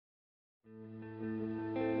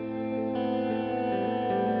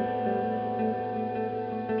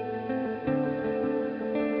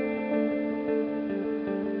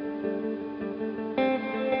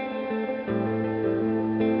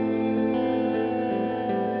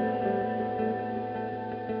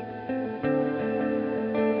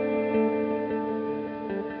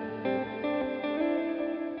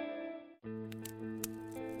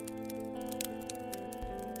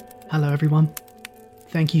Hello everyone,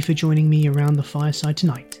 thank you for joining me around the fireside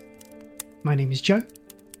tonight. My name is Joe,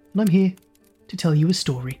 and I'm here to tell you a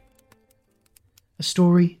story. A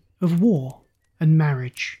story of war and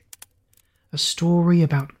marriage. A story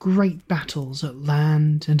about great battles at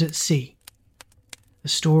land and at sea. A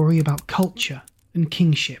story about culture and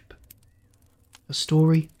kingship. A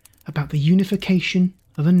story about the unification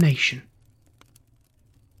of a nation.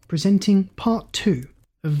 Presenting part 2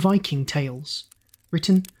 of Viking Tales,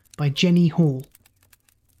 written by Jenny Hall.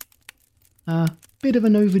 A bit of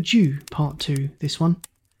an overdue part 2, this one.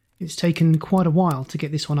 It's taken quite a while to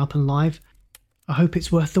get this one up and live. I hope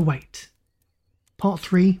it's worth the wait. Part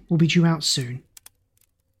 3 will be due out soon.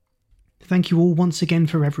 Thank you all once again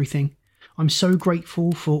for everything. I'm so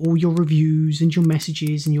grateful for all your reviews and your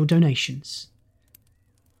messages and your donations.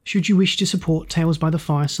 Should you wish to support Tales by the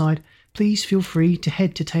Fireside, please feel free to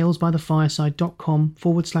head to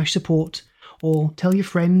talesbythefireside.com/support or tell your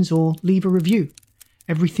friends or leave a review.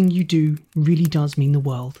 Everything you do really does mean the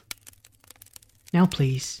world. Now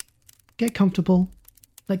please, get comfortable,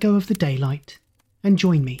 let go of the daylight, and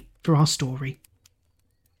join me for our story.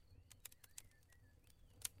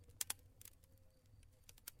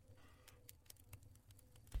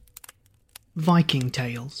 Viking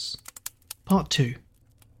Tales, Part 2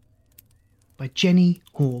 by Jenny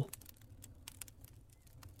Hall.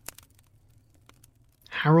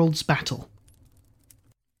 Harold's Battle.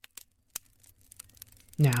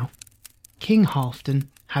 Now, King Halfdan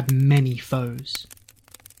had many foes.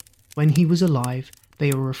 When he was alive,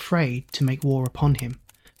 they were afraid to make war upon him,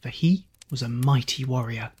 for he was a mighty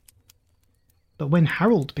warrior. But when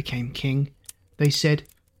Harold became king, they said,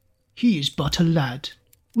 "He is but a lad.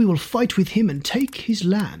 We will fight with him and take his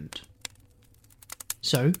land."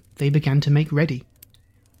 So they began to make ready.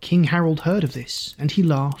 King Harold heard of this, and he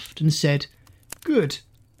laughed and said, "Good,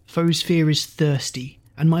 foe's fear is thirsty,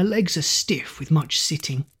 and my legs are stiff with much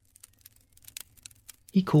sitting."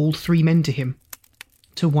 He called 3 men to him.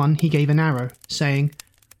 To one he gave an arrow, saying,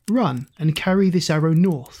 "Run and carry this arrow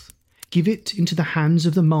north. Give it into the hands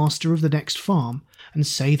of the master of the next farm, and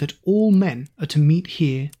say that all men are to meet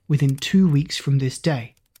here within 2 weeks from this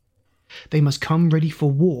day. They must come ready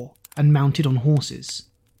for war and mounted on horses.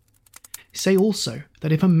 Say also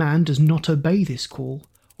that if a man does not obey this call,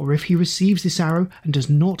 or if he receives this arrow and does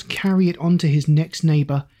not carry it on to his next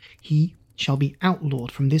neighbour, he shall be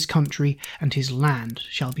outlawed from this country, and his land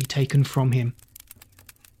shall be taken from him."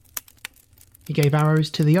 He gave arrows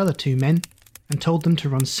to the other 2 men, and told them to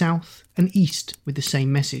run south and east with the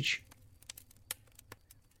same message.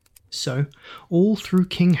 So, all through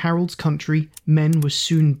King Harold's country, men were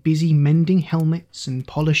soon busy mending helmets and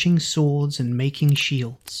polishing swords and making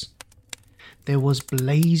shields. There was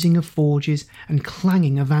blazing of forges and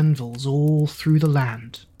clanging of anvils all through the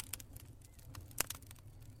land.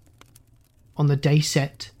 On the day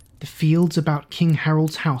set, the fields about King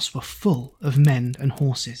Harold's house were full of men and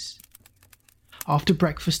horses. After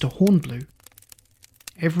breakfast a horn blew.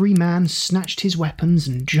 Every man snatched his weapons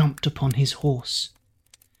and jumped upon his horse.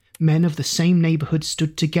 Men of the same neighbourhood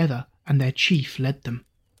stood together, and their chief led them.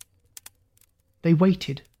 They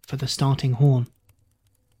waited for the starting horn.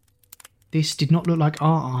 This did not look like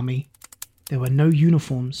our army. There were no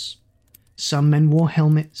uniforms. Some men wore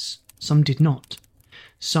helmets, some did not.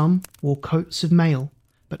 Some wore coats of mail,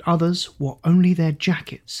 but others wore only their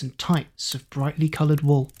jackets and tights of brightly coloured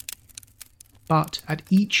wool. But at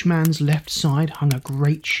each man's left side hung a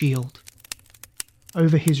great shield.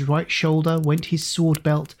 Over his right shoulder went his sword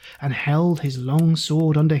belt, and held his long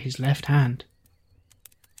sword under his left hand.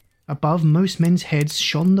 Above most men's heads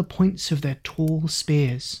shone the points of their tall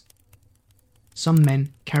spears. Some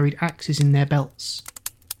men carried axes in their belts.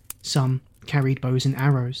 Some carried bows and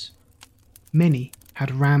arrows. Many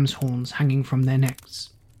had ram's horns hanging from their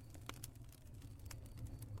necks.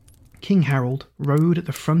 King Harold rode at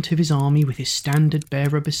the front of his army with his standard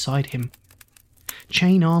bearer beside him.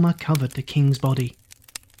 Chain armour covered the king's body.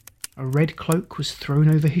 A red cloak was thrown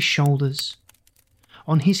over his shoulders.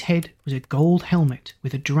 On his head was a gold helmet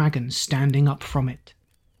with a dragon standing up from it.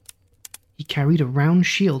 He carried a round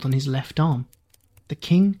shield on his left arm. The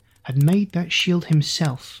king had made that shield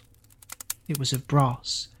himself. It was of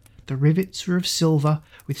brass. The rivets were of silver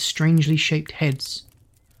with strangely shaped heads.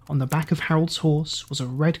 On the back of Harold's horse was a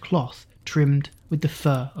red cloth trimmed with the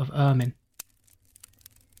fur of ermine.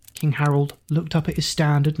 King Harold looked up at his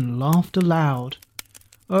standard and laughed aloud.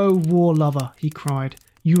 "Oh, war lover," he cried,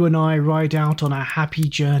 "you and I ride out on a happy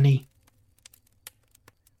journey."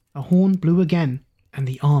 A horn blew again, and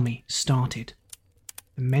the army started.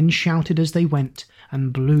 The men shouted as they went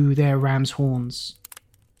and blew their ram's horns.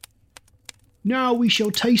 "Now we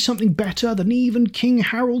shall taste something better than even King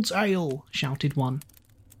Harold's ale," shouted one.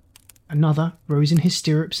 Another rose in his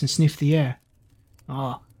stirrups and sniffed the air.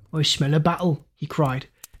 "Ah, I smell a battle," he cried.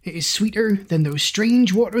 "It is sweeter than those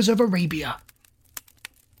strange waters of Arabia."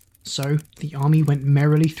 So the army went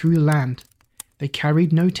merrily through the land. They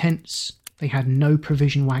carried no tents, they had no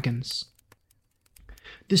provision wagons.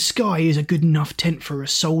 "The sky is a good enough tent for a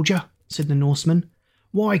soldier," said the Norseman.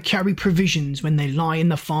 "Why carry provisions when they lie in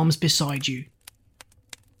the farms beside you?"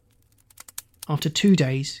 After 2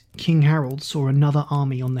 days, King Harold saw another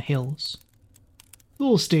army on the hills.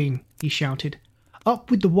 "Thorstein," he shouted,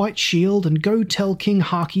 "up with the white shield and go tell King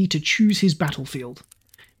Haki to choose his battlefield.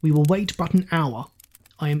 We will wait but an hour.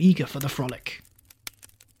 I am eager for the frolic."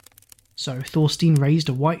 So Thorstein raised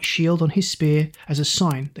a white shield on his spear as a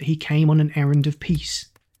sign that he came on an errand of peace.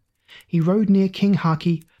 He rode near King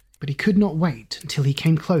Haki, but he could not wait until he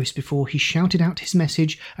came close before he shouted out his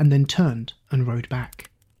message and then turned and rode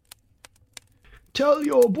back. "Tell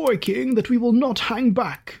your boy king that we will not hang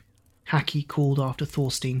back," Haki called after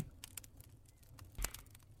Thorstein.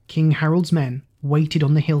 King Harold's men waited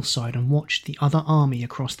on the hillside and watched the other army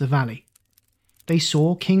across the valley. They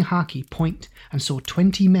saw King Haki point and saw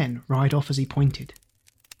 20 men ride off as he pointed.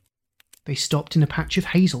 They stopped in a patch of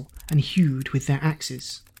hazel and hewed with their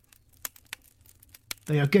axes.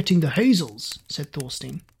 "They are getting the hazels," said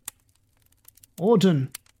Thorstein. "Auden,"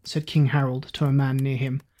 said King Harold to a man near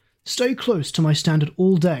him, "stay close to my standard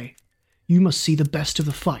all day. You must see the best of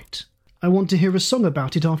the fight. I want to hear a song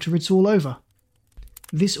about it after it's all over."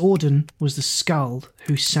 This Auden was the skald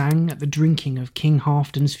who sang at the drinking of King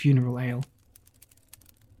Halfdan's funeral ale.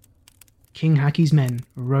 King Haki's men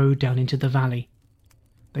rode down into the valley.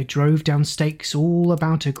 They drove down stakes all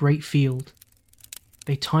about a great field.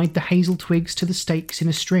 They tied the hazel twigs to the stakes in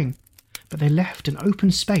a string, but they left an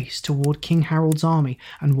open space toward King Harold's army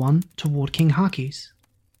and one toward King Haki's.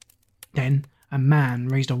 Then a man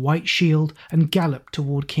raised a white shield and galloped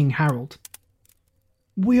toward King Harold.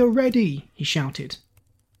 "We are ready," he shouted.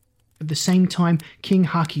 At the same time, King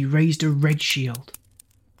Haki raised a red shield.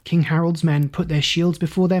 King Harold's men put their shields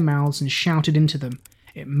before their mouths and shouted into them.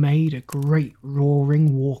 It made a great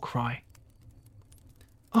roaring war cry.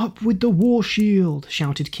 "Up with the war shield,"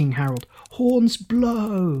 shouted King Harold. "Horns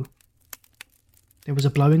blow!" There was a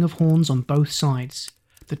blowing of horns on both sides.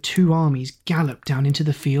 The two armies galloped down into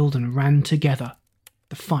the field and ran together.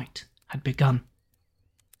 The fight had begun.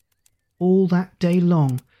 All that day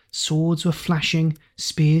long, swords were flashing,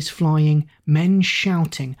 spears flying, men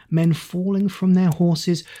shouting, men falling from their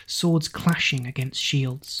horses, swords clashing against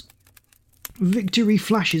shields. "Victory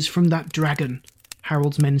flashes from that dragon,"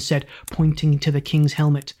 Harold's men said, pointing to the king's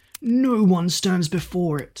helmet. "No one stands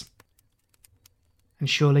before it." And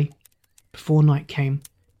surely, before night came,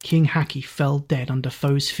 King Haki fell dead under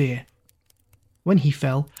foes' fear. When he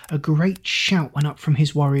fell, a great shout went up from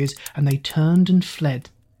his warriors, and they turned and fled.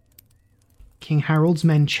 King Harold's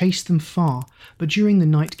men chased them far, but during the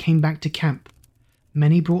night came back to camp.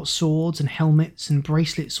 Many brought swords and helmets and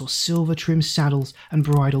bracelets or silver-trimmed saddles and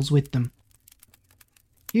bridles with them.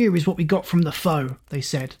 "Here is what we got from the foe," they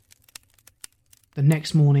said. The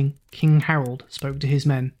next morning, King Harold spoke to his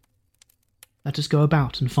men. "Let us go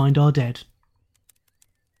about and find our dead."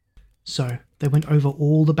 So they went over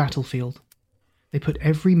all the battlefield. They put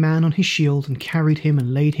every man on his shield and carried him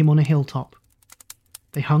and laid him on a hilltop.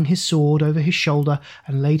 They hung his sword over his shoulder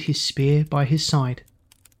and laid his spear by his side.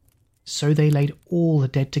 So they laid all the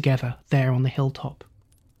dead together there on the hilltop.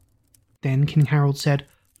 Then King Harold said,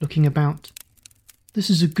 looking about, "This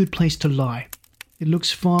is a good place to lie. It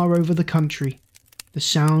looks far over the country. The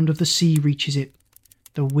sound of the sea reaches it.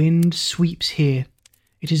 The wind sweeps here.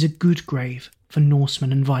 It is a good grave for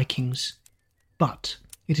Norsemen and Vikings. But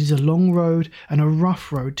it is a long road and a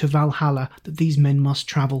rough road to Valhalla that these men must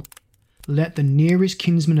travel. Let the nearest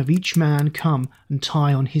kinsman of each man come and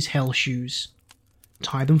tie on his hell shoes.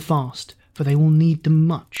 Tie them fast, for they will need them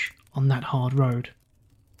much on that hard road."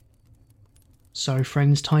 So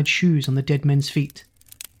friends tied shoes on the dead men's feet.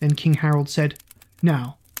 Then King Harold said,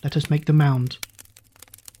 "Now let us make the mound."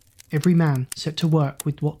 Every man set to work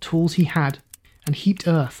with what tools he had and heaped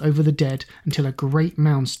earth over the dead until a great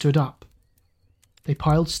mound stood up. They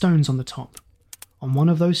piled stones on the top. On one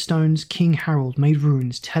of those stones, King Harold made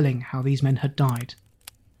runes telling how these men had died.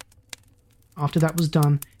 After that was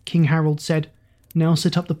done, King Harold said, "Now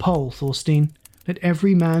set up the pole, Thorstein. Let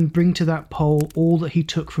every man bring to that pole all that he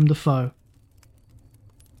took from the foe."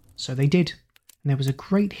 So they did, and there was a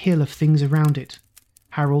great hill of things around it.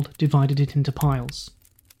 Harold divided it into piles.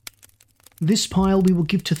 "This pile we will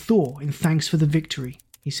give to Thor in thanks for the victory,"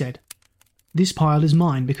 he said. "This pile is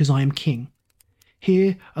mine because I am king.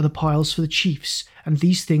 Here are the piles for the chiefs, and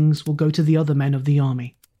these things will go to the other men of the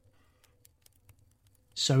army."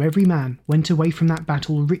 So every man went away from that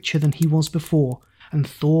battle richer than he was before, and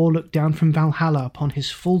Thor looked down from Valhalla upon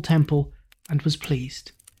his full temple and was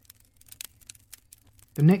pleased.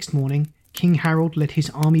 The next morning, King Harold led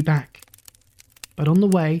his army back. But on the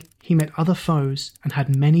way, he met other foes and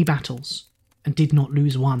had many battles, and did not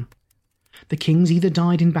lose one. The kings either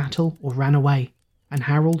died in battle or ran away, and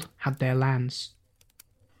Harold had their lands.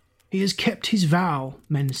 "He has kept his vow,"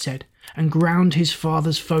 men said, "and ground his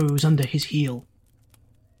father's foes under his heel."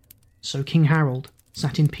 So King Harold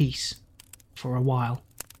sat in peace for a while.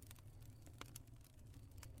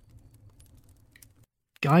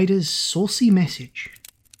 Gyda's saucy message.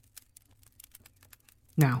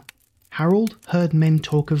 Now, Harold heard men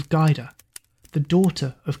talk of Gyda, the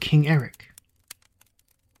daughter of King Eric.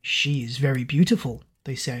 "She is very beautiful,"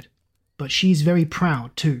 they said, "but she is very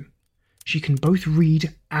proud too. She can both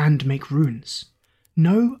read and make runes.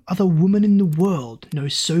 No other woman in the world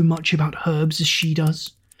knows so much about herbs as she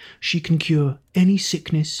does. She can cure any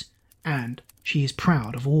sickness, and she is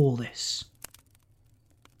proud of all this."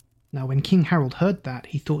 Now when King Harold heard that,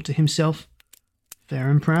 he thought to himself, "Fair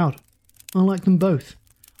and proud. I like them both.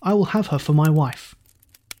 I will have her for my wife."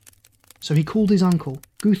 So he called his uncle,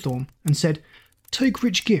 Guthorm, and said, "Take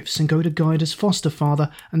rich gifts and go to Gyda's foster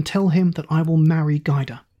father and tell him that I will marry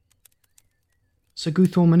Gyda." So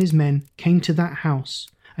Guthorm and his men came to that house,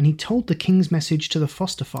 and he told the king's message to the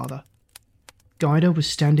foster father. Gyda was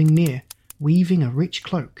standing near, weaving a rich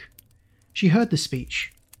cloak. She heard the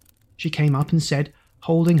speech. She came up and said,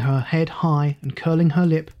 holding her head high and curling her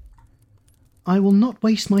lip, "I will not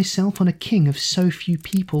waste myself on a king of so few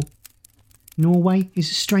people. Norway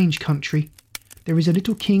is a strange country. There is a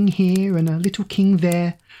little king here and a little king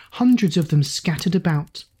there, hundreds of them scattered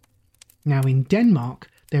about. Now in Denmark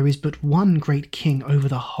there is but one great king over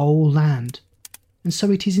the whole land. And so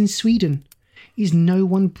it is in Sweden. Is no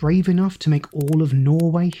one brave enough to make all of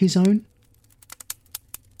Norway his own?"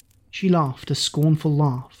 She laughed a scornful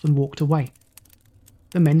laugh and walked away.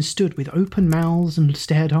 The men stood with open mouths and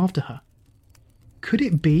stared after her. Could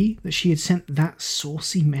it be that she had sent that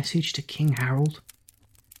saucy message to King Harold?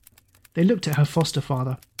 They looked at her foster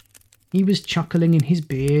father. He was chuckling in his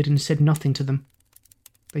beard and said nothing to them.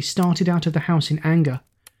 They started out of the house in anger.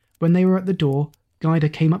 When they were at the door,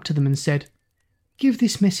 Gyda came up to them and said, "Give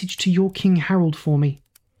this message to your King Harold for me.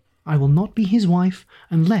 I will not be his wife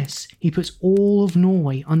unless he puts all of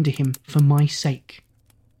Norway under him for my sake."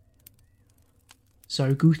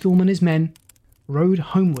 So Guthorm and his men rode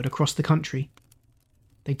homeward across the country.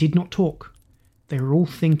 They did not talk. They were all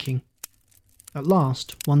thinking. At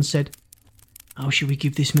last, one said, "How shall we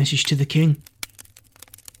give this message to the king?"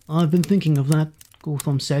 "I've been thinking of that,"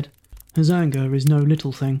 Guthorm said. "His anger is no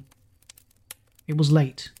little thing." It was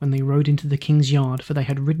late when they rode into the king's yard, for they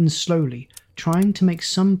had ridden slowly, trying to make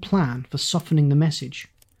some plan for softening the message,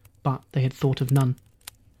 but they had thought of none.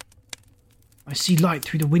 "I see light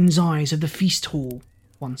through the wind's eyes of the feast hall,"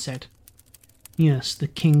 one said. "Yes, the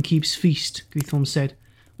king keeps feast," Guthorm said.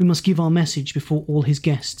 "We must give our message before all his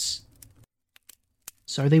guests."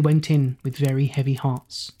 So they went in with very heavy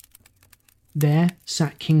hearts. There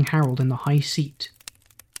sat King Harold in the high seat.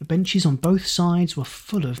 The benches on both sides were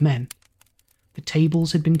full of men. The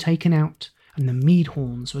tables had been taken out, and the mead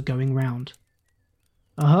horns were going round.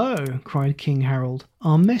 "Aho!" cried King Harold.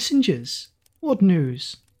 "Our messengers! What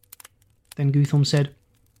news?" Then Guthorm said,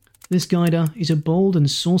 "This Gyda is a bold and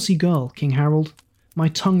saucy girl, King Harold. My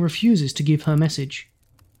tongue refuses to give her message."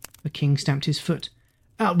 The king stamped his foot.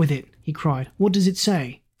 "Out with it," he cried. "What does it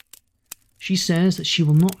say?" "She says that she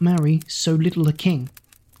will not marry so little a king,"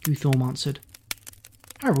 Guthorm answered.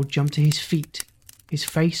 Harold jumped to his feet. His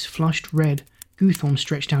face flushed red. Guthorm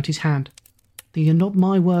stretched out his hand. "They are not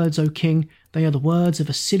my words, O king. They are the words of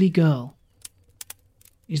a silly girl."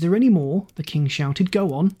 "Is there any more?" the king shouted.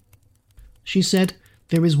 "Go on." She said,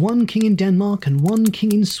 "There is one king in Denmark and one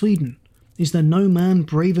king in Sweden. Is there no man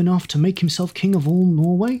brave enough to make himself king of all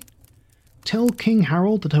Norway? Tell King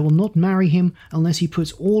Harold that I will not marry him unless he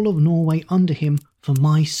puts all of Norway under him for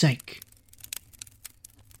my sake."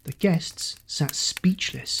 The guests sat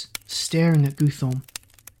speechless, staring at Guthorm.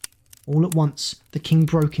 All at once, the king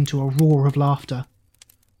broke into a roar of laughter.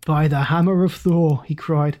 "By the hammer of Thor," he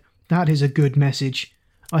cried, "that is a good message.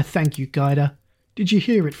 I thank you, Gyda. Did you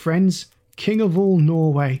hear it, friends? King of all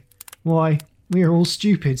Norway. Why, we are all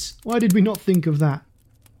stupids. Why did we not think of that?"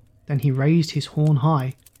 Then he raised his horn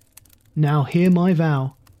high. "Now hear my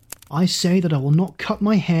vow. I say that I will not cut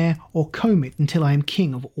my hair or comb it until I am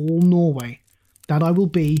king of all Norway. That I will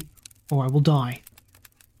be, or I will die."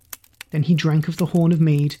 Then he drank of the horn of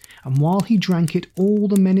mead, and while he drank it, all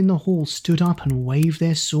the men in the hall stood up and waved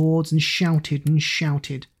their swords and shouted and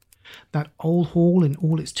shouted. That old hall in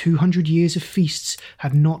all its 200 years of feasts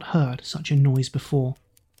had not heard such a noise before.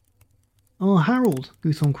 "Ah, Harold,"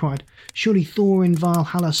 Guthorm cried, "surely Thor in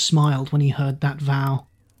Valhalla smiled when he heard that vow."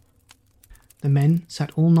 The men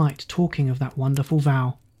sat all night talking of that wonderful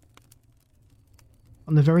vow.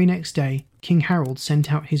 On the very next day, King Harold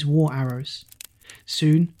sent out his war arrows.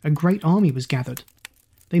 Soon a great army was gathered.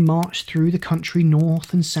 They marched through the country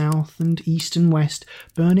north and south and east and west,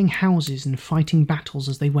 burning houses and fighting battles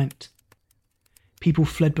as they went. People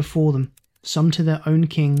fled before them, some to their own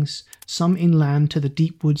kings, some inland to the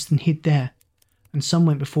deep woods and hid there, and some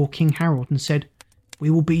went before King Harold and said, "We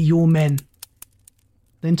will be your men."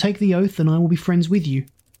 "Then take the oath and I will be friends with you,"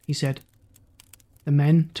 he said. The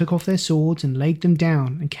men took off their swords and laid them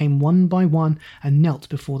down and came one by one and knelt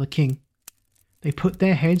before the king. They put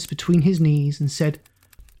their heads between his knees and said,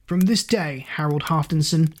 "From this day, Harold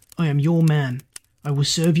Halfdanson, I am your man. I will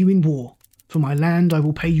serve you in war. For my land I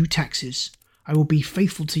will pay you taxes. I will be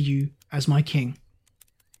faithful to you as my king."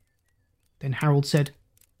 Then Harold said,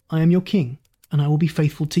 "I am your king, and I will be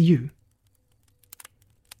faithful to you."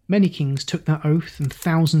 Many kings took that oath, and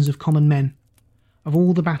thousands of common men. Of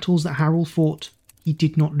all the battles that Harold fought, he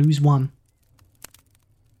did not lose one.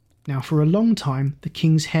 Now for a long time the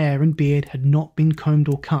king's hair and beard had not been combed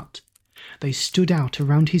or cut. They stood out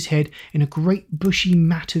around his head in a great bushy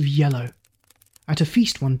mat of yellow. At a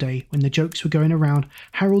feast one day, when the jokes were going around,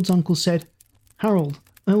 Harold's uncle said, "Harold,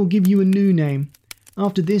 I will give you a new name.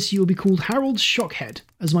 After this you will be called Harold Shockhead.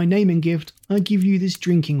 As my naming gift, I give you this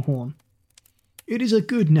drinking horn." "It is a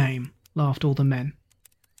good name," laughed all the men.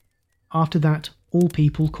 After that, all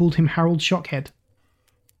people called him Harold Shockhead.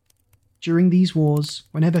 During these wars,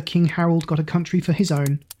 whenever King Harold got a country for his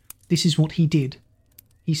own, this is what he did.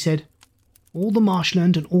 He said, "All the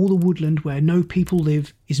marshland and all the woodland where no people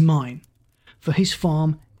live is mine. For his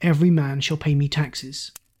farm every man shall pay me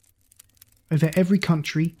taxes." Over every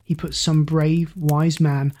country he put some brave, wise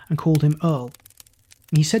man and called him Earl.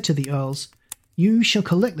 And he said to the earls, "You shall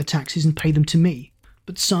collect the taxes and pay them to me,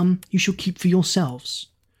 but some you shall keep for yourselves.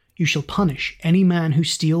 You shall punish any man who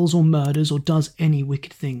steals or murders or does any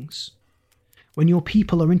wicked things. When your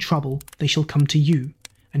people are in trouble, they shall come to you,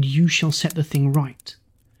 and you shall set the thing right.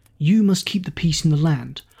 You must keep the peace in the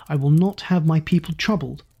land. I will not have my people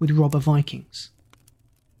troubled with robber Vikings."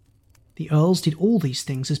 The earls did all these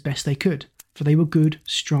things as best they could, for they were good,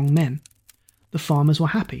 strong men. The farmers were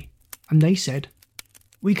happy, and they said,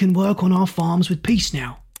 "We can work on our farms with peace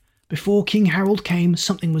now. Before King Harold came,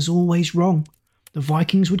 something was always wrong. The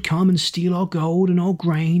Vikings would come and steal our gold and our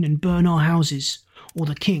grain and burn our houses, or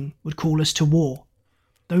the king would call us to war.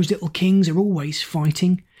 Those little kings are always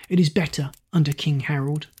fighting. It is better under King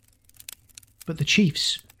Harold." But the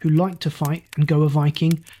chiefs, who liked to fight and go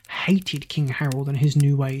a-Viking, hated King Harold and his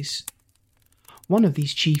new ways. One of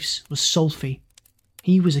these chiefs was Solfi.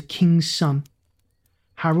 He was a king's son.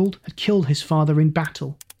 Harold had killed his father in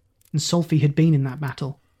battle, and Solfi had been in that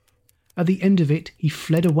battle. At the end of it, he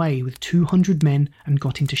fled away with 200 men and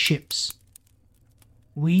got into ships.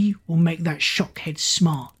 "We will make that Shockhead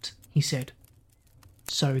smart," he said.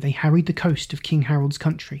 So they harried the coast of King Harold's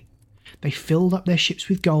country. They filled up their ships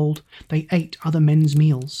with gold. They ate other men's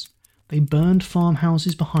meals. They burned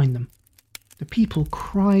farmhouses behind them. The people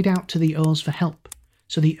cried out to the earls for help,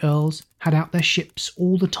 so the earls had out their ships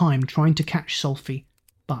all the time trying to catch Solfi,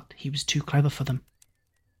 but he was too clever for them.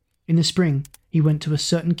 In the spring, he went to a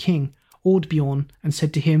certain king, Ordbjorn, and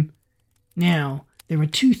said to him, "Now, there are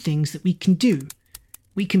two things that we can do.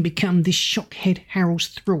 We can become this Shockhead Harold's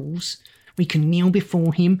thralls. We can kneel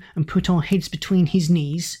before him and put our heads between his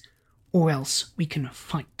knees, or else we can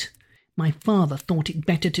fight. My father thought it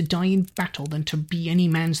better to die in battle than to be any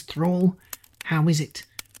man's thrall. How is it?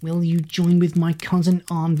 Will you join with my cousin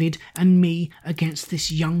Arnvid and me against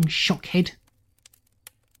this young Shockhead?"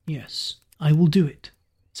 "Yes, I will do it,"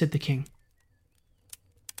 said the king.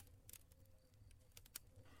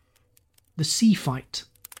 The Sea Fight.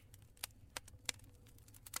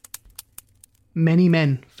 Many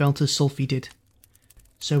men felt as Solfi did.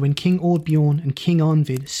 So when King Ordbjorn and King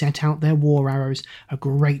Arnvid set out their war arrows, a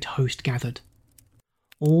great host gathered.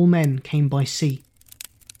 All men came by sea.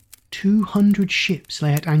 200 ships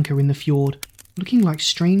lay at anchor in the fjord, looking like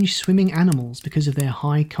strange swimming animals because of their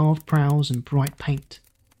high carved prows and bright paint.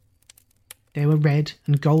 There were red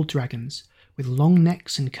and gold dragons, with long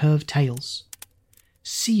necks and curved tails.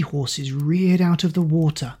 Seahorses reared out of the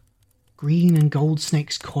water, green and gold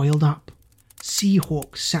snakes coiled up.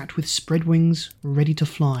 Seahawks sat with spread wings, ready to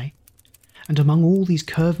fly. and among all these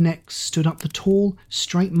curved necks stood up the tall,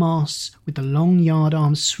 straight masts with the long yard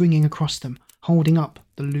arms swinging across them, holding up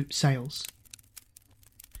the looped sails.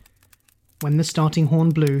 When the starting horn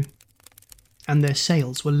blew, and their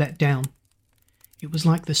sails were let down, it was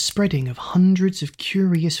like the spreading of hundreds of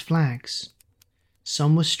curious flags.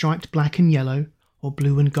 Some were striped black and yellow, or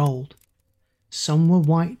blue and gold. Some were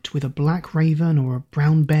white with a black raven or a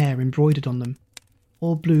brown bear embroidered on them,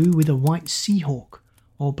 or blue with a white sea hawk,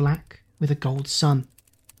 or black with a gold sun.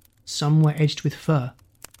 Some were edged with fur.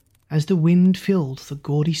 As the wind filled the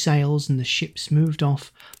gaudy sails and the ships moved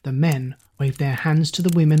off, the men waved their hands to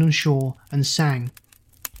the women on shore and sang,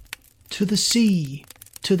 "To the sea,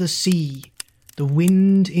 to the sea, the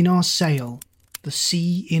wind in our sail, the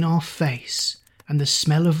sea in our face, and the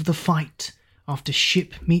smell of the fight, after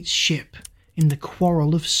ship meets ship, in the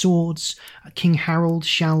quarrel of swords, King Harold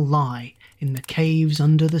shall lie in the caves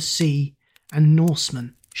under the sea, and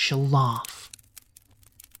Norsemen shall laugh."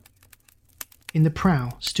 In the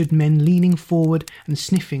prow stood men leaning forward and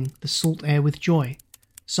sniffing the salt air with joy.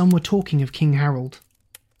 Some were talking of King Harold.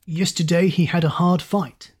 "Yesterday he had a hard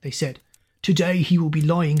fight," they said. "Today he will be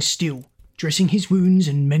lying still, dressing his wounds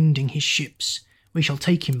and mending his ships. We shall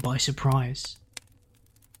take him by surprise."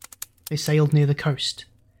 They sailed near the coast.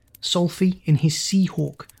 Solfi in his Sea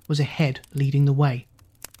Hawk was ahead, leading the way.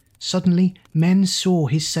 Suddenly men saw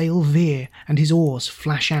his sail veer and his oars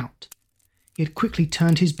flash out. He had quickly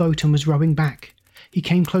turned his boat and was rowing back. He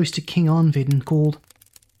came close to King Arnvid and called,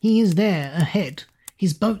 "He is there, ahead.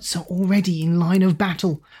 His boats are already in line of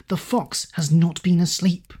battle. The fox has not been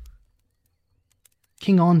asleep."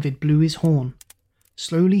 King Arnvid blew his horn.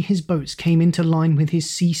 Slowly his boats came into line with his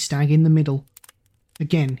sea stag in the middle.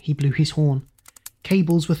 Again he blew his horn.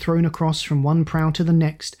 Cables were thrown across from one prow to the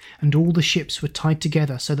next, and all the ships were tied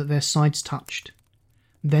together so that their sides touched.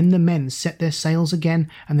 Then the men set their sails again,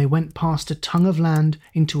 and they went past a tongue of land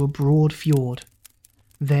into a broad fjord.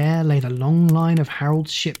 There lay the long line of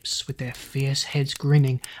Harold's ships with their fierce heads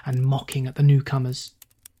grinning and mocking at the newcomers.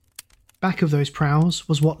 Back of those prows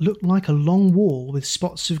was what looked like a long wall with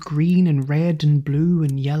spots of green and red and blue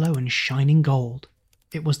and yellow and shining gold.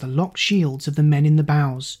 It was the locked shields of the men in the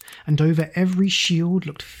bows, and over every shield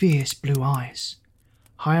looked fierce blue eyes.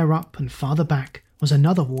 Higher up and farther back was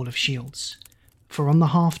another wall of shields, for on the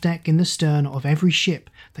half-deck in the stern of every ship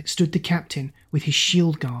there stood the captain with his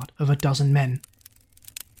shield guard of 12 men.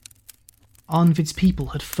 Arnvid's people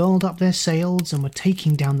had furled up their sails and were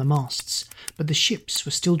taking down the masts, but the ships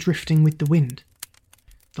were still drifting with the wind.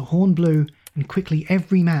 The horn blew, and quickly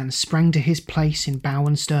every man sprang to his place in bow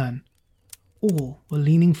and stern. All were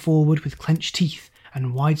leaning forward with clenched teeth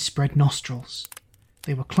and widespread nostrils.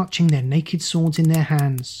 They were clutching their naked swords in their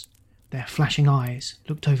hands. Their flashing eyes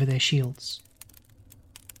looked over their shields.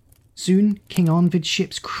 Soon King Arnvid's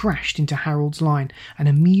ships crashed into Harold's line, and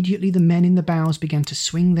immediately the men in the bows began to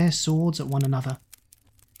swing their swords at one another.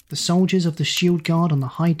 The soldiers of the shield guard on the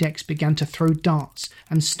high decks began to throw darts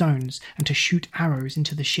and stones and to shoot arrows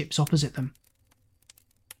into the ships opposite them.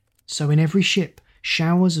 So in every ship,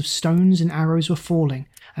 showers of stones and arrows were falling,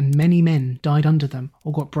 and many men died under them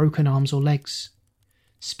or got broken arms or legs.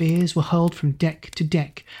 Spears were hurled from deck to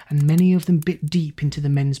deck, and many of them bit deep into the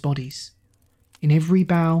men's bodies. In every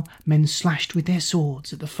bow, men slashed with their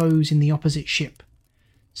swords at the foes in the opposite ship.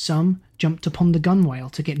 Some jumped upon the gunwale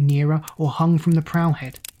to get nearer or hung from the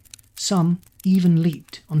prowhead. Some even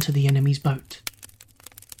leaped onto the enemy's boat.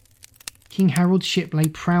 King Harold's ship lay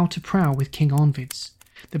prow to prow with King Arnvid's.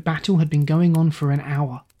 The battle had been going on for an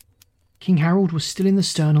hour. King Harold was still in the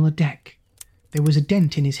stern on the deck. There was a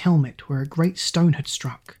dent in his helmet where a great stone had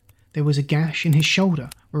struck. There was a gash in his shoulder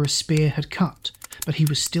where a spear had cut, but he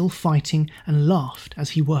was still fighting and laughed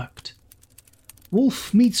as he worked.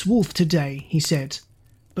 "Wolf meets wolf today," he said.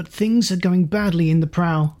 "But things are going badly in the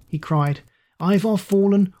prow," he cried. "Ivar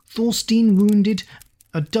fallen, Thorstein wounded,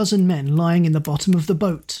 12 men lying in the bottom of the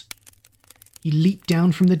boat." He leaped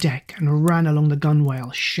down from the deck and ran along the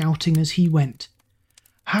gunwale, shouting as he went,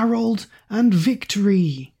 "Harold and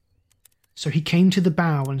victory!" So he came to the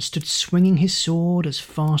bow and stood swinging his sword as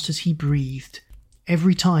fast as he breathed.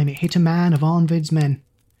 Every time it hit a man of Arnvid's men.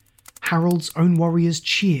 Harold's own warriors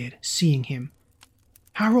cheered, seeing him.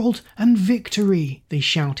 "Harold and victory!" they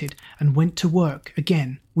shouted, and went to work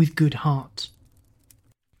again with good heart.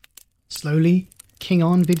 Slowly, King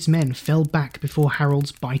Arnvid's men fell back before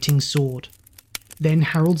Harold's biting sword. Then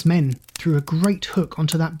Harold's men threw a great hook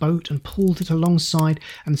onto that boat and pulled it alongside,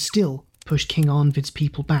 and still pushed King Arnvid's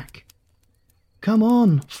people back. "Come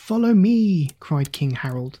on, follow me," cried King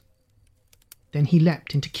Harold. Then he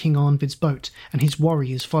leapt into King Arnvid's boat, and his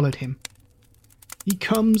warriors followed him. "He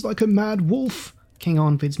comes like a mad wolf," King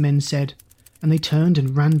Arnvid's men said. and they turned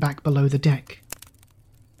and ran back below the deck.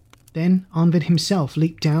 Then Arnvid himself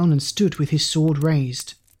leaped down and stood with his sword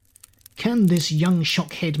raised. "Can this young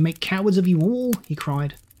shockhead make cowards of you all?" he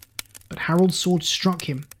cried. But Harold's sword struck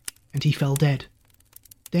him, and he fell dead.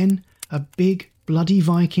 Then a big, bloody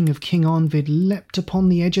Viking of King Arnvid leapt upon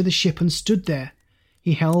the edge of the ship and stood there.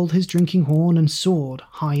 He held his drinking horn and sword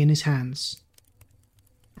high in his hands.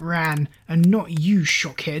 "Ran, and not you,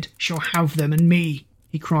 shockhead, shall have them and me,"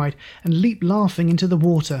 he cried, and leaped laughing into the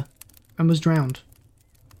water, and was drowned.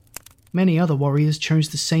 Many other warriors chose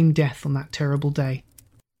the same death on that terrible day.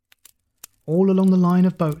 All along the line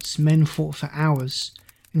of boats men fought for hours.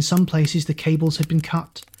 In some places the cables had been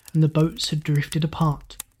cut, and the boats had drifted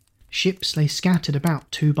apart. Ships lay scattered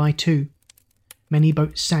about 2 by 2. Many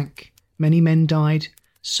boats sank, many men died,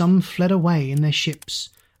 some fled away in their ships,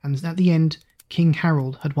 and at the end King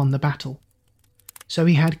Harold had won the battle. So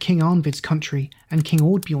he had King Arnvid's country and King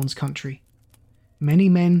Ordbjorn's country. Many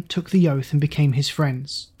men took the oath and became his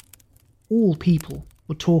friends. All people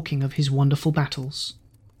were talking of his wonderful battles.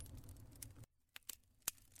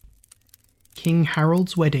 King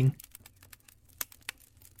Harold's wedding.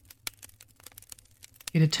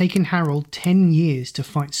 It had taken Harold 10 years to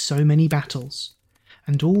fight so many battles,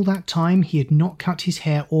 and all that time he had not cut his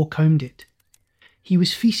hair or combed it. He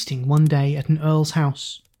was feasting one day at an earl's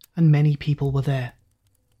house, and many people were there.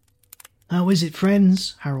 "How is it,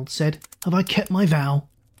 friends?" Harold said. "Have I kept my vow?"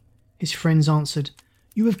 His friends answered,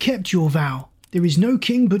 "You have kept your vow. There is no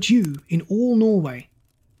king but you in all Norway."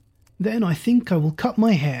 "Then I think I will cut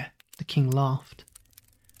my hair," the king laughed.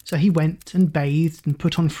 So he went and bathed and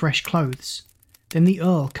put on fresh clothes. Then the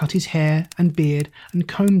earl cut his hair and beard and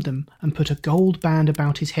combed them and put a gold band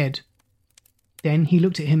about his head. Then he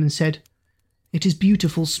looked at him and said, "It is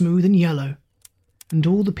beautiful, smooth and yellow." And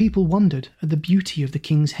all the people wondered at the beauty of the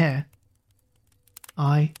king's hair.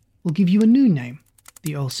 "I will give you a new name,"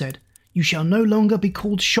 the earl said. "You shall no longer be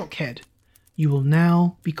called Shockhead. You will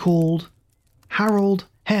now be called Harold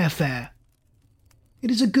Hairfair."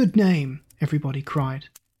 "It is a good name," everybody cried.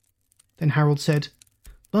 Then Harold said,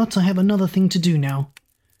 "But I have another thing to do now.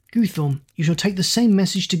 Guthorm, you shall take the same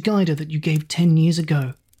message to Gyda that you gave 10 years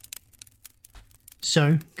ago."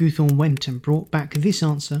 So Guthorm went and brought back this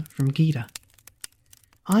answer from Gyda.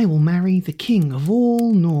 "I will marry the king of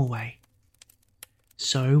all Norway."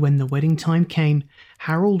 So when the wedding time came,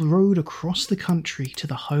 Harold rode across the country to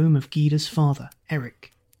the home of Gyda's father,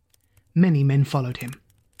 Eric. Many men followed him.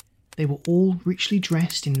 They were all richly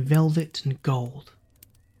dressed in velvet and gold.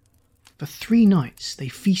 For 3 nights they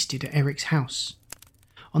feasted at Eric's house.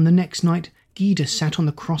 On the next night, Gyda sat on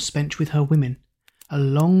the crossbench with her women. A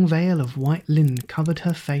long veil of white linen covered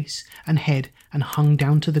her face and head and hung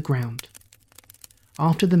down to the ground.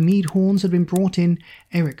 After the mead horns had been brought in,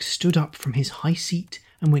 Eric stood up from his high seat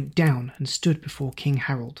and went down and stood before King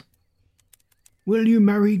Harold. "Will you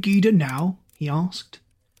marry Gyda now?" he asked.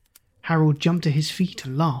 Harold jumped to his feet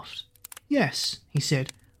and laughed. "Yes," he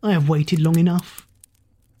said, "I have waited long enough."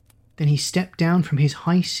 Then he stepped down from his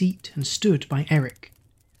high seat and stood by Eric.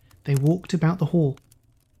 They walked about the hall.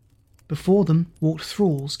 Before them walked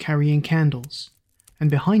thralls carrying candles, and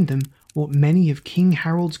behind them walked many of King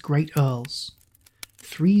Harold's great earls.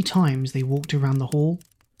 3 times they walked around the hall.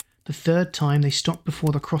 The 3rd time they stopped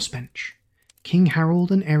before the crossbench. King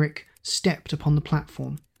Harold and Eric stepped upon the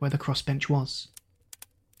platform where the crossbench was.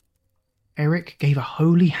 Eric gave a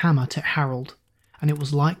holy hammer to Harold, and it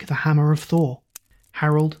was like the hammer of Thor.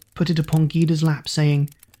 Harold put it upon Gyda's lap, saying,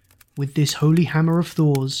 "With this holy hammer of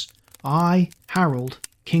Thor's, I, Harold,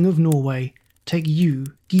 King of Norway, take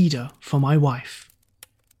you, Gyda, for my wife."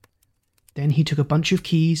 Then he took a bunch of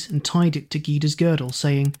keys and tied it to Gyda's girdle,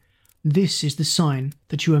 saying, "This is the sign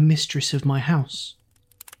that you are mistress of my house."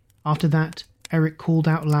 After that, Eric called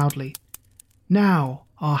out loudly, "Now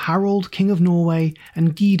are Harold, King of Norway,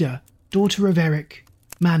 and Gyda, daughter of Eric,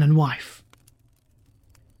 man and wife."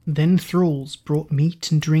 Then thralls brought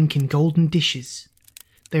meat and drink in golden dishes.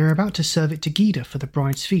 They were about to serve it to Gyda for the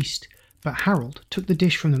bride's feast, but Harold took the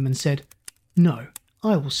dish from them and said, "No,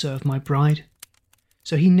 I will serve my bride."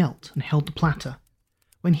 So he knelt and held the platter.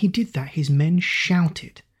 When he did that, his men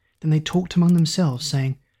shouted. Then they talked among themselves,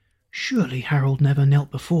 saying, "Surely Harold never knelt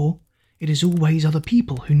before. It is always other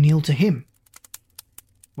people who kneel to him."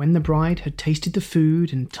 When the bride had tasted the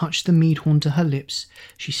food and touched the mead horn to her lips,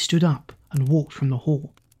 she stood up and walked from the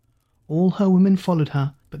hall. All her women followed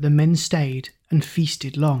her, but the men stayed and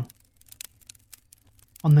feasted long.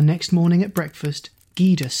 On the next morning at breakfast,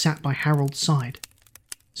 Gyda sat by Harold's side.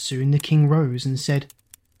 Soon the king rose and said,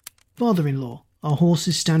 "Father-in-law, our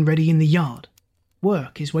horses stand ready in the yard.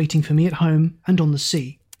 Work is waiting for me at home and on the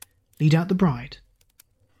sea. Lead out the bride."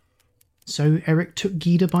 So Eric took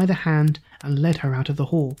Gyda by the hand and led her out of the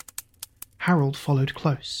hall. Harold followed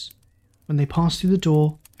close. When they passed through the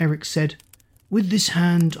door, Eric said, "With this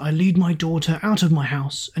hand I lead my daughter out of my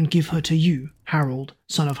house and give her to you, Harold,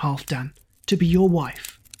 son of Halfdan, to be your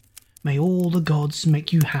wife. May all the gods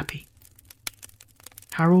make you happy."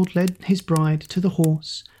 Harold led his bride to the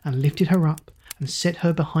horse and lifted her up and set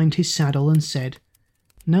her behind his saddle and said,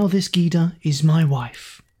 "Now this Gyda is my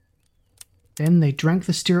wife." Then they drank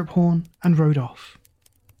the stirrup horn and rode off.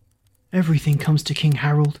 "Everything comes to King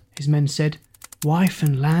Harold," his men said, "wife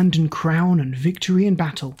and land and crown and victory and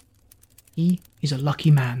battle. He is a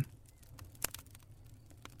lucky man."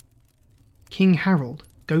 King Harold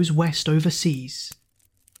goes west overseas.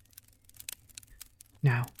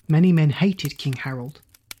 Now, many men hated King Harold.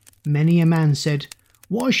 Many a man said,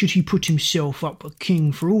 "Why should he put himself up a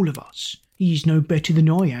king for all of us? He is no better than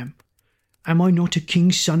I am. Am I not a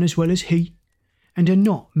king's son as well as he? And are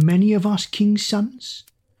not many of us king's sons?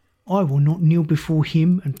 I will not kneel before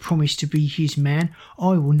him and promise to be his man.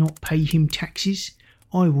 I will not pay him taxes.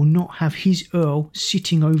 I will not have his earl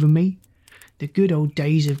sitting over me. The good old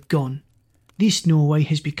days have gone. This Norway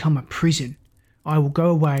has become a prison. I will go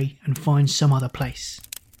away and find some other place."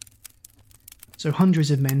 So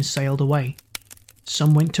hundreds of men sailed away.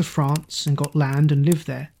 Some went to France and got land and lived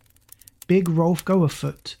there. Big Rolf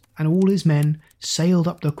Go-Afoot and all his men sailed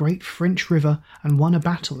up the great French river and won a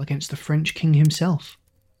battle against the French king himself.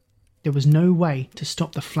 There was no way to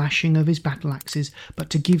stop the flashing of his battle axes but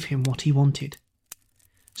to give him what he wanted.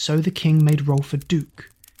 So the king made Rolf a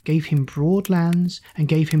duke, gave him broad lands and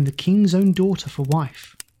gave him the king's own daughter for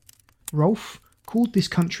wife. Rolf called this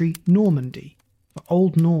country Normandy, for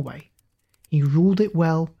Old Norway. He ruled it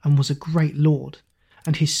well and was a great lord,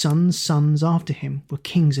 and his sons' sons after him were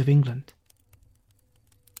kings of England.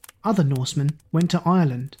 Other Norsemen went to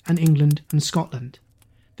Ireland and England and Scotland.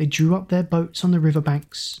 They drew up their boats on the river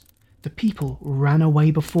banks. The people ran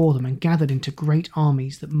away before them and gathered into great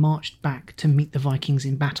armies that marched back to meet the Vikings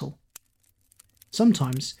in battle.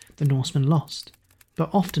 Sometimes the Norsemen lost,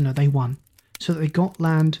 but oftener they won, so that they got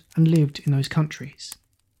land and lived in those countries.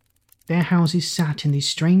 Their houses sat in these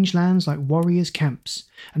strange lands like warriors' camps,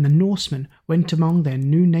 and the Norsemen went among their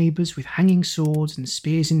new neighbours with hanging swords and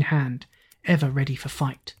spears in hand, ever ready for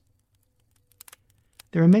fight.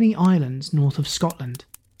 There are many islands north of Scotland.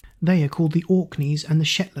 They are called the Orkneys and the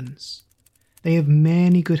Shetlands. They have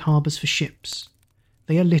many good harbours for ships.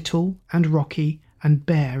 They are little and rocky and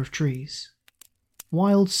bare of trees.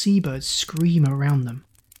 Wild seabirds scream around them.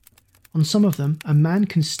 On some of them, a man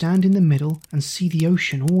can stand in the middle and see the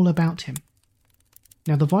ocean all about him.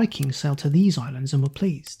 Now the Vikings sailed to these islands and were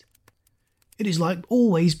pleased. "It is like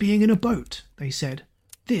always being in a boat," they said.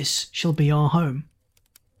 "This shall be our home."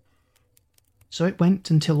 So it went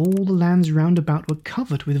until all the lands round about were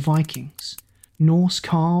covered with Vikings. Norse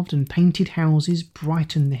carved and painted houses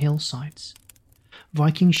brightened the hillsides.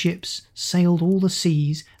 Viking ships sailed all the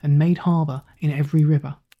seas and made harbour in every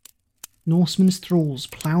river. Norsemen's thralls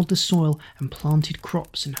ploughed the soil and planted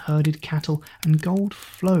crops and herded cattle, and gold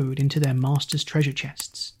flowed into their masters' treasure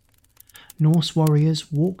chests. Norse warriors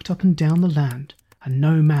walked up and down the land, and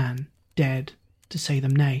no man dared to say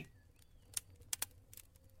them nay.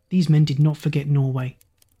 These men did not forget Norway.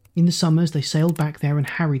 In the summers they sailed back there and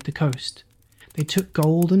harried the coast. They took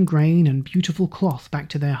gold and grain and beautiful cloth back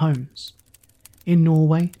to their homes. In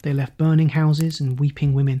Norway they left burning houses and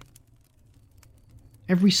weeping women.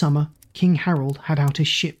 Every summer King Harold had out his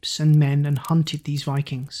ships and men and hunted these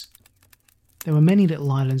Vikings. There were many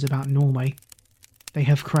little islands about Norway. They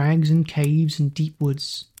have crags and caves and deep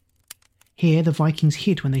woods. Here the Vikings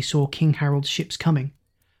hid when they saw King Harold's ships coming.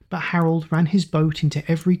 But Harold ran his boat into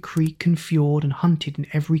every creek and fjord and hunted in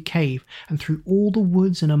every cave and through all the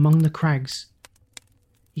woods and among the crags.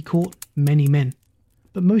 He caught many men,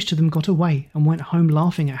 but most of them got away and went home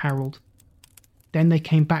laughing at Harold. Then they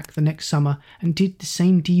came back the next summer and did the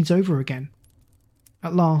same deeds over again.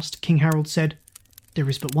 At last King Harold said, "There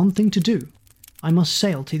is but one thing to do. I must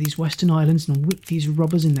sail to these western islands and whip these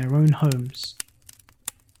robbers in their own homes."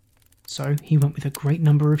 So he went with a great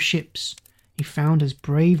number of ships. He found as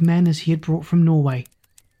brave men as he had brought from Norway.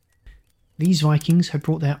 These Vikings had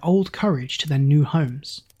brought their old courage to their new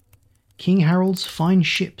homes. King Harold's fine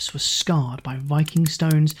ships were scarred by Viking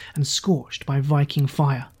stones and scorched by Viking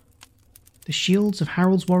fire. The shields of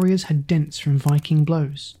Harold's warriors had dents from Viking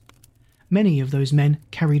blows. Many of those men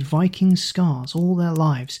carried Viking scars all their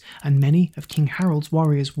lives, and many of King Harold's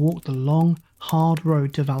warriors walked the long, hard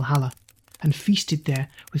road to Valhalla, and feasted there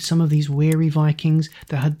with some of these weary Vikings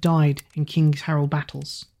that had died in King Harold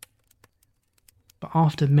battles. But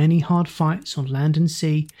after many hard fights on land and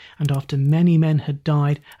sea, and after many men had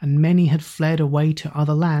died and many had fled away to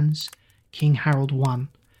other lands, King Harold won,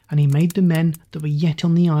 and he made the men that were yet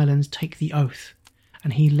on the islands take the oath,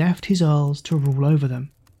 and he left his earls to rule over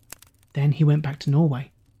them. Then he went back to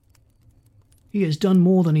Norway. "He has done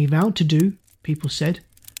more than he vowed to do," people said.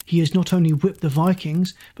 "He has not only whipped the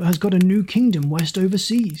Vikings, but has got a new kingdom west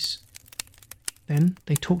overseas." Then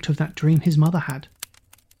they talked of that dream his mother had.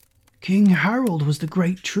 "King Harold was the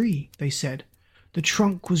great tree," they said. "The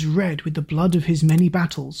trunk was red with the blood of his many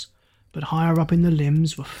battles, but higher up in the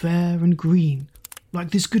limbs were fair and green, like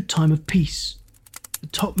this good time of peace. The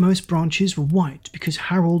topmost branches were white because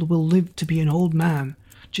Harold will live to be an old man,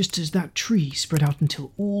 just as that tree spread out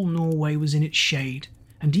until all Norway was in its shade,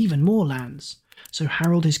 and even more lands. So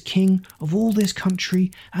Harold is king of all this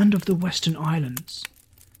country and of the Western Islands.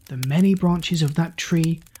 The many branches of that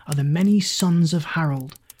tree are the many sons of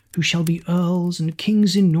Harold, who shall be earls and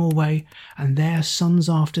kings in Norway, and their sons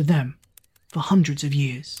after them, for hundreds of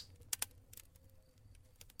years."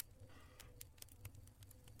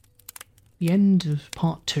 The end of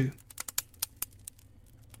part 2.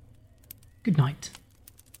 Good night.